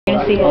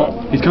See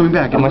it. He's coming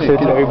back. I'm gonna show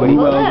it to everybody.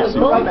 Go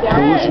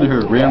listen to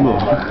her, Rambo.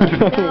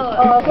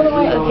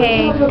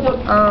 Okay.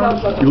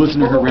 You listen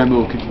to her,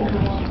 Rambo.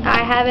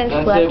 I haven't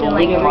slept in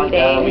like 3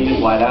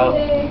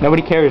 days.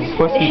 Nobody cares. It's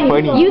supposed to be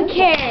funny. You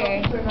care.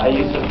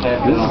 This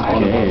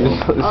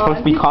is supposed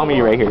to be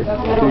comedy right here.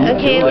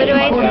 Okay, what do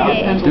I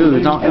say? Dude,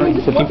 it's not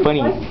Something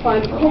funny.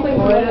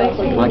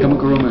 My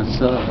Chemical Romance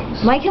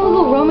sucks. My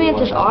Chemical Romance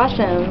is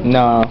awesome.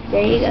 No,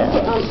 There you go.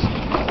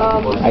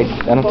 I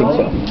don't think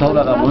so. Tell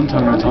about that one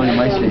time you were telling your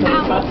MySpace.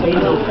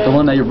 The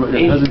one that your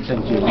cousin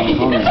sent you in the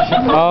comments.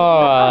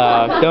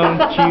 Oh, don't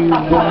you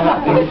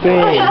want me,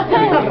 babe?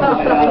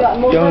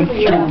 Don't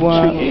you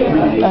want me?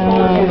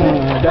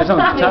 That's on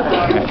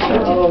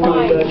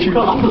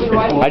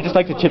I just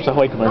like the Chips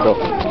Ahoy commercial.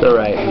 They're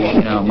right.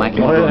 You know, My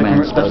Chemical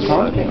Romance does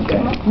suck.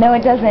 Okay. No,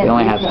 it doesn't. They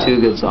only have 2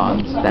 good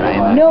songs that I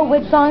am. No,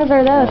 what songs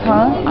are those,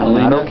 huh? I'm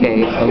Not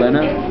Okay.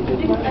 Elena?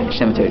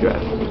 Cemetery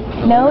Drive.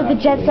 No, the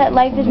Jet Set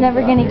Life is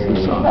never gonna.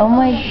 Oh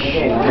my.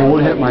 It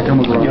would hit My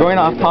Chemical Romance. You're going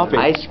off topic.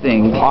 I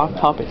think Off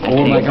topic.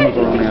 Or My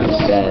Chemical Romance.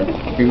 that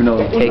Even though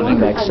Taking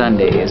Back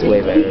Sunday is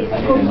way better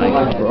than My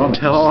Chemical Romance.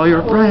 tell all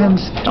your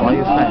friends. Tell all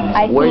your friends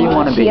I where you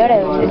want to be.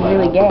 Kyoto is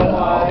really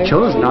gay.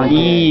 Cho's not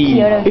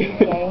Kyoto is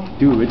gay.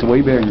 Dude, it's way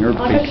better than your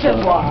fake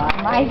stuff.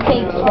 My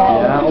fake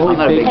Yeah, stuff. only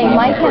I'm not a big fake. Hey,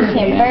 my fan cup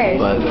came first.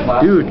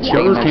 But Dude, Taking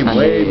Cho's Back came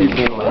Sunday way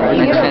before.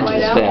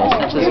 Census Fail.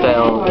 Census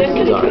Fail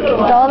is dark.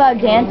 It's all about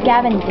Dance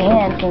Gavin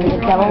Dance and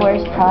the Devil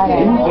Wears Prada.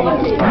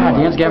 Ah,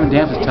 Dance Gavin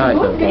Dance is tight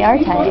though. They are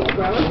tight.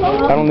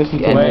 I don't listen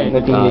to And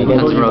nothing Guns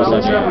against N'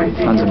 Roses.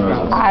 Guns N'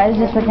 Roses. I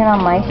was just looking on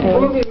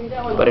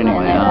MySpace But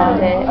anyway, and I found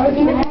it.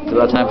 it's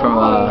about time for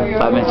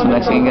 5 minutes to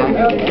Mexican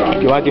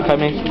guy. You want to do 5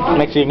 minutes?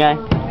 Mexican guy?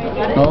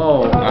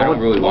 Oh, I don't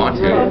really want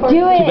to.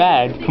 Do it. Too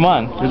bad. Come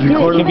on. it's It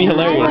recorded. could be One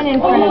hilarious. in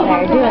front of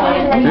there. Do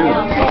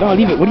it. No,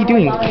 leave it. What are you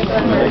doing?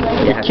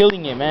 You're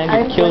killing it, man.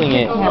 You're killing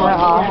it. Camera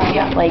off.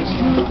 Like.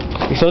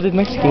 So did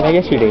Mexican guy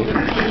yesterday.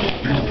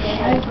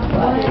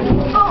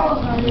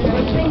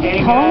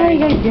 How long are you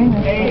guys doing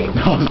this?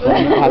 Half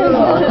an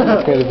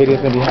hour. Okay, the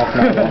video's gonna be half an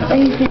hour. Are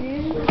you serious?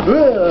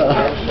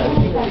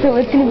 So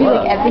it's gonna be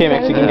like episodes? Okay,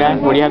 Mexican guy,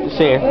 what do you have to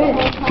say?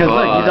 Because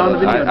look, he's on the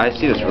video. I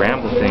see this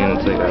Rambo thing and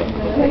it's like, I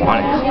want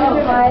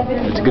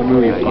it. It's a good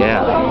movie.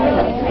 Yeah.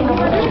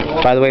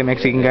 By the way,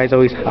 Mexican guy's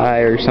always high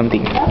or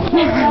something.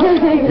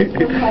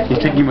 He's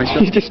taking my stuff.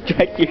 He's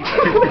distracted.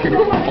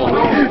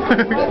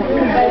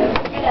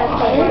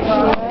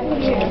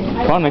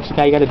 Come on, Mexican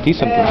guy, you gotta do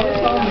something.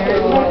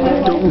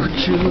 Don't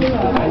you?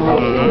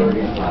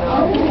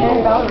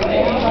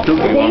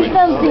 Say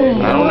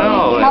something. I don't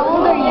know. How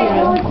old are you?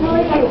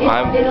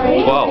 I'm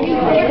 12.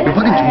 You're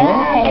fucking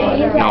 12?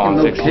 Hey. No, I'm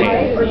 16.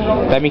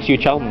 That makes you a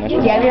child molester. Do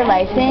you have your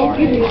license?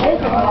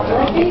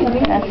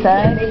 That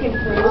sucks.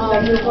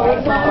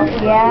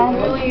 Yeah.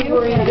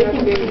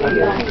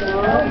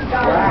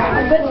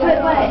 But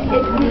what?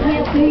 He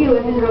can't sue you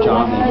if his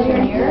relationship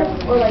is here,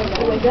 or like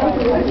the window,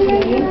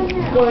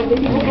 or the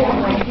people get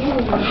behind you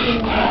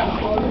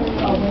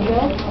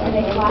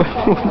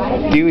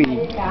and Dewey.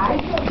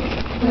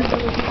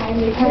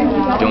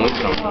 Doing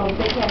something.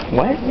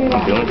 What?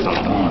 I'm doing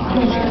something.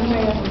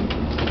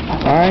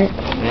 Alright.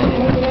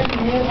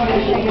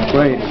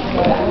 Wait,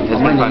 is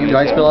my name? Do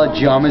I spell out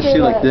Giamasu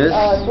like this?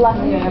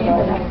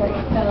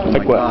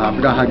 Like what? I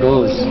forgot how it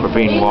goes. We're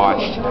being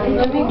watched.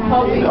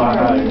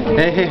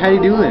 Hey, how do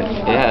you do it?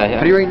 Yeah.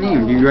 How do you write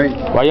name? Do you write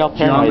Why y'all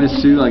paranoid?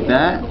 Giamasu like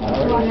that?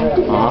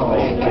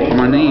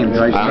 My name. Do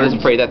I I'm just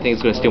afraid that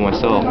thing's gonna steal my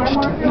soul.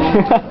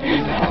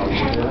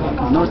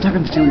 No, it's not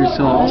gonna steal your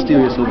soul. I'll steal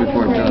your soul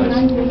before it does.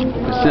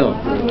 But still,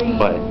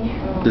 But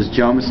does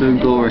Giamasu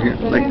go over here?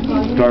 Like,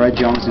 do I write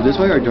Giamasu this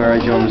way or do I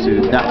write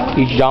Giamasu that?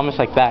 You jamas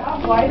like that.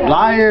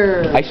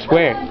 Liar! I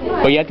swear.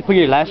 But you have to put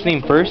your last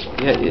name first.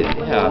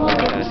 yeah.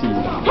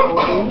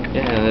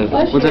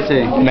 What's that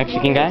say?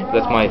 Mexican guy.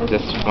 That's my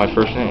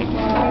first name.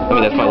 I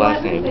mean, that's my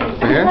last name.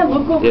 Right here?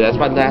 Yeah, that's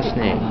my last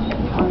name.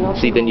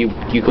 See, then you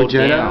go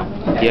Vegeta? down.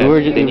 Yeah. We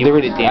were then you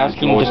put it down.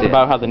 asking just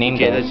about how the name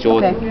Okay, goes. that's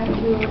Jordan.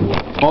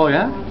 Oh,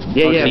 yeah?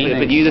 Yeah,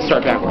 but you just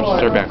start backwards.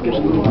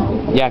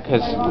 Yeah,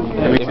 because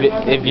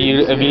if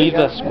you leave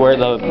the square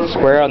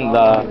on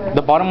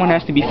the bottom one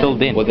has to be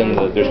filled in. Well, then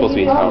they're supposed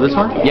to be. This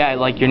one? Yeah,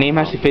 like your name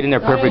has to fit in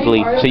there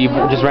perfectly. So you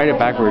just write it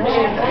backwards.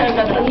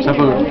 So I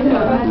put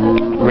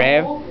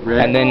Rev,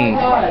 and then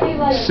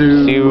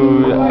Sue.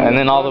 Sue, and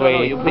then all the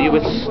way. You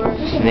put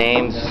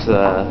names.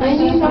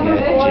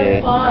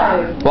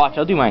 Watch,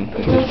 I'll do mine.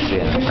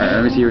 Alright,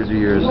 let me see yours.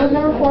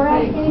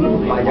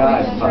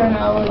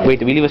 Wait,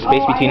 did we leave a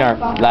space between our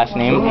last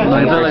name No,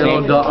 and he put first like a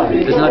little name? dot.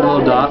 Isn't that like a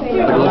little dot? Like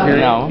a little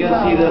period? No.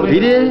 He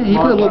did? He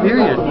put a little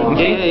period.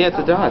 Yeah, it's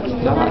a dot.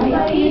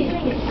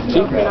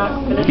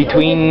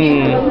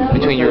 Between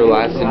Between your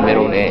last and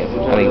middle name.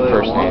 I mean,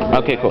 first name.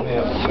 Okay, cool.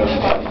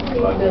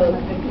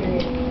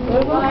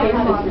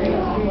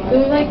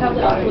 Like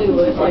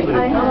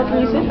can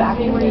you sit back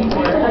where you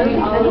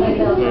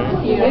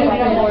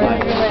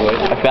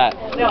Like that.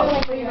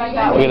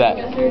 Look at that.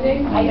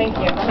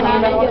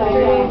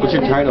 What's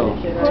your title?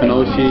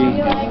 Tanoshi.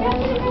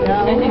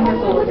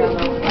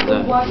 the...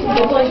 I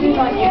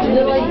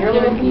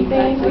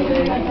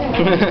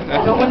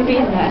don't want to be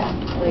in that.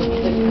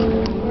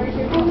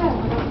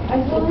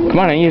 Come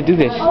on, I need to do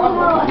this.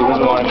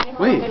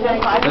 Wait,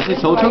 does it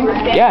Soto?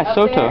 Yeah,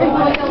 Soto.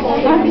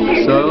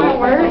 So?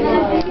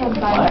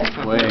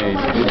 Wait,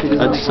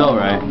 that's so,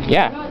 right?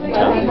 Yeah.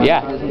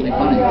 Yeah.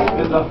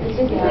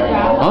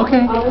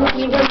 Okay.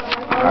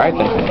 Alright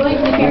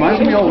then. Mine's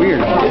gonna be all weird.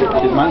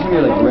 Mine's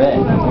gonna be like red,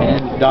 and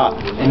then dot,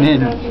 and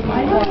then...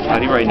 How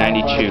do you write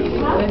 92?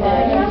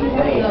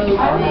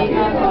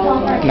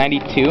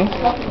 92?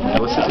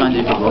 What's the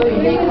kanji for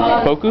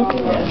Boku? Boku?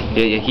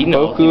 Yeah, he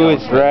knows. Boku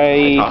is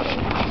right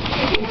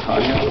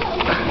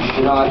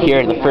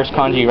here, the first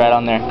kanji right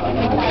on there.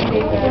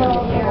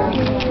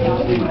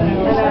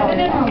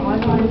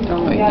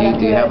 Wait,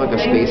 do you have like a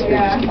space for it?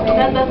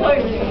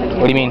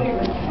 What do you mean?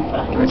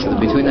 Right, so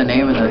between the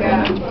name and the...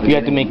 You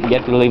have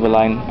to leave a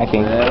line, I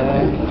think.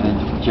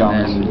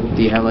 And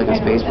do you have like a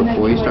space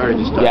before you start or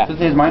just start? Yeah. So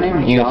is my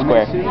name You can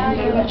square.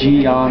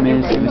 James.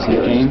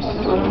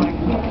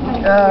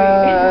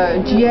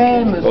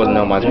 James. Oh,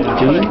 no, mine's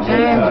James.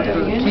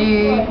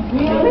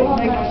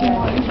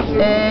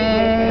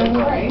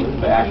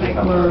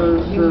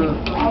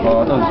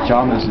 Oh, that was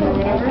James.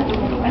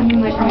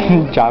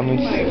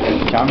 Jamus.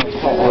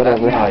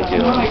 Whatever. I do.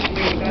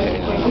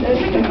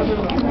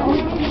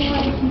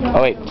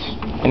 Oh wait,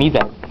 I need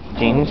that.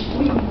 James.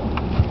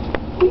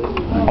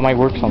 All my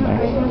work's on there.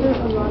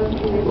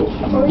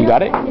 You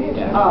got it?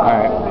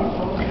 Alright.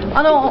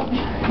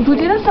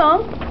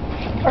 Bujira-san,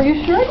 are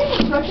you sure I did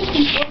instructions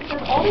before?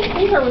 Because all these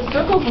things are with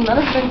circles and none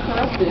have been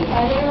corrupted. And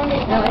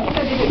I think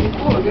I did it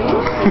before, didn't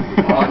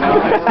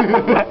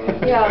I?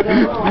 Yeah,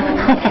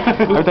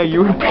 no. I thought you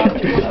were...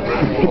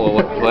 Oh,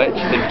 what?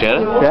 She said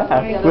Jetta?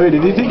 Yeah. Wait,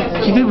 did he say?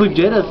 She said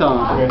Vegeta song.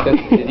 Did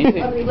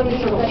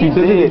you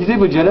say... Did you say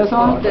Vegeta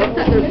song?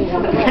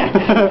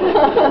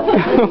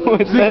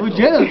 What's It's like that?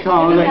 Vegeta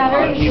song. Like,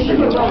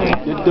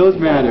 it does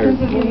matter.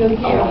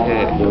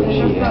 Okay.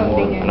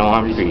 No,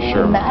 I'm pretty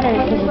sure.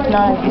 Matters because it's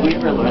not.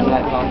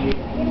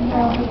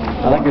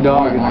 I like your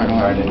dog.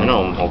 I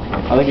know, I'm hoping.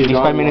 I like your These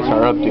dog. 5 minutes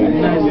are up, dude.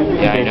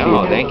 Yeah, I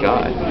know, thank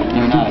God.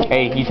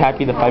 Hey, he's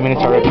happy the 5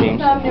 minutes are up,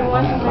 James. I'm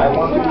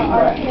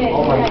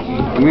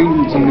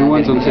getting some new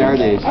ones on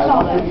Saturdays.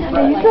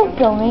 Are you still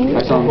filming?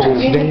 I saw them too.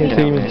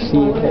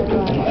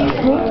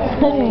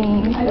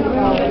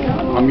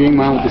 I'm getting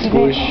mine with the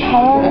swoosh.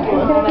 How long is it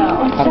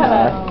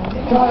gonna be?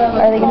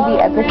 Are they gonna be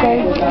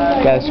episodes?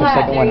 Yeah, it's our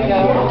second one.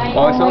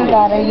 Oh, I Oh saw my them.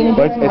 god, are you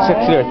But gonna do it's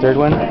actually our third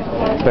one.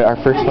 But our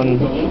first one,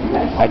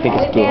 I think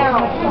is good.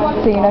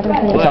 So you're not gonna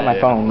put It's it on my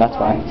phone, that's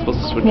why. It's supposed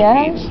to switch Yeah?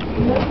 feeds.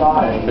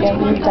 Yeah,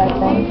 use that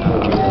thing.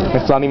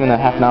 It's not even a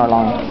half an hour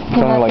long. It's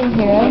Can only I like...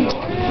 hear?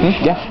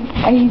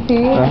 Yeah. Are you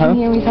serious? Uh-huh. Can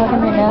you hear me talking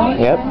right now?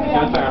 Yep.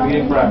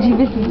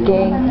 Jeebus is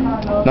gay.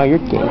 No, you're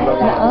gay.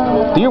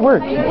 Uh-uh. Do your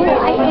work.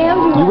 I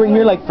am. You were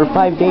here like for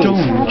 5 days. Sure,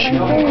 dude.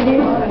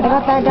 I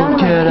got that down in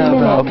like 2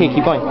 minutes. Okay,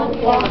 keep going.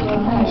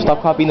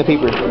 Stop copying the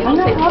paper. I'm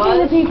not copying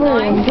the paper.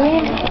 I'm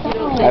doing it.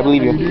 I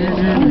believe you. You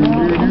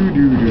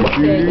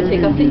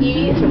take off the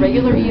E, it's a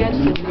regular E, and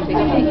you take off the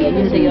E and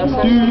you say yes.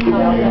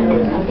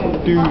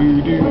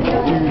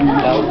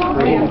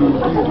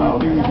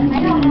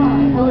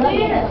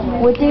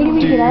 What day do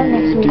we get out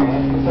next week?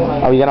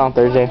 Oh, we get on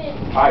Thursday.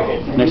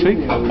 Next week?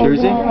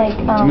 Thursday? Isn't it like,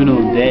 It's middle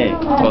of the day.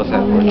 Close that.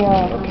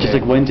 Yeah. Just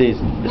like Wednesdays,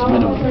 it's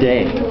middle of the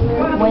day.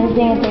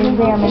 Wednesday and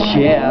Thursday are minimum.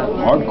 Yeah,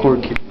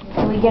 hardcore kid.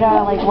 So we get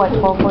out at like what,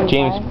 12:45?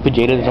 James,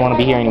 Vegeta doesn't want to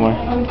be here anymore.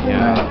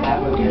 Yeah.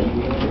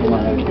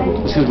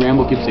 It's because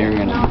Rambo keeps staring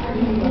at him.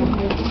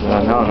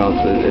 No,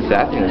 it's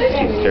that thing that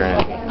keeps staring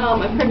at me.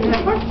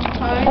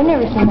 I've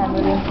never seen that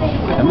movie.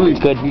 That movie's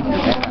Good.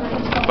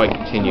 Fight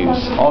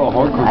continues. all the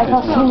hardcore I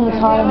thought kids. Sweeney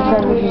Todd and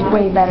said which is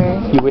way better.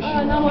 You wish.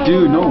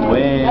 Dude, no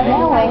way.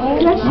 No way.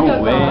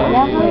 No way.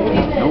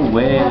 No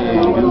way.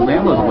 Dude,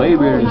 Rambo's way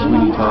better than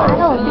Sweeney Todd.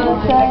 No,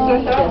 dude,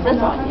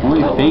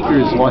 Only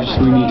fakers watch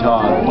Sweeney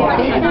Todd.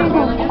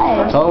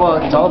 It's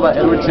all about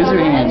Edward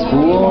Scissorhands,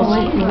 fools.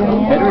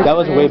 Edward That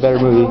was a way better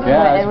movie.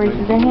 Yeah, Edward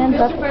Scissorhands,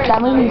 that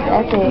movie's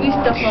epic. dude,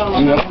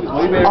 that was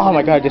way better. Oh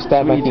my god, I just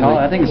stabbed my Sweeney Todd,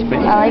 I finger. think it's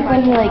fake. I like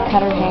when he like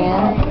cut her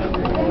hand.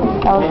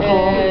 That was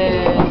cool.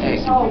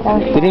 That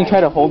was Didn't he try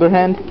to hold her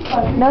hand?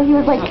 No, he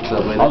was like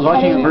I was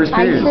watching the first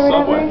ice period.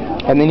 or whatever,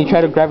 And then he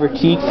tried to grab her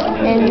cheeks?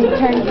 and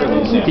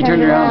he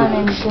turned around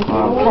and just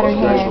cut her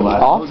hand.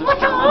 Off? No,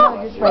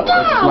 just like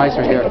Slice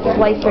right there.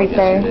 slice right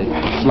there.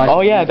 Slice.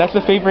 Oh yeah, that's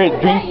the favorite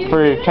drink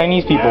for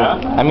Chinese people.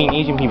 I mean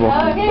Asian people.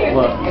 Hey,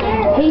 What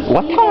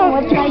Steven, the-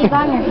 what's that you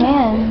got in your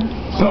hand?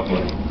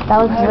 That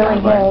was really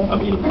good.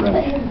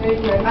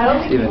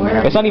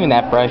 It's not even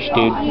that fresh,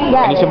 dude.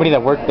 I need somebody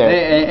that worked there.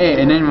 Hey,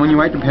 and then when you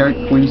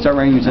when you start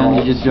writing your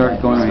sentence, you just start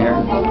going right here.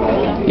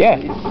 Yeah.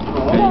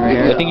 Right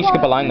here. I think you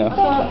skip a line though.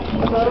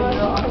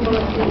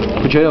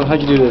 Potato,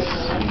 how'd you do this?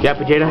 Yeah,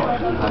 Vegeta.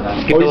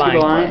 Skip Oh, a you skip a line.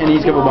 line, and you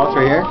skip a box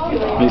right here?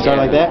 And you start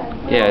like that?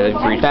 Yeah, they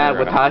breach. That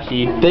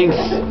Watashi. Thanks.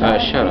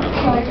 Shut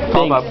up.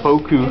 All about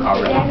Boku.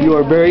 You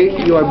are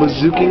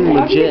bazooking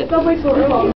legit.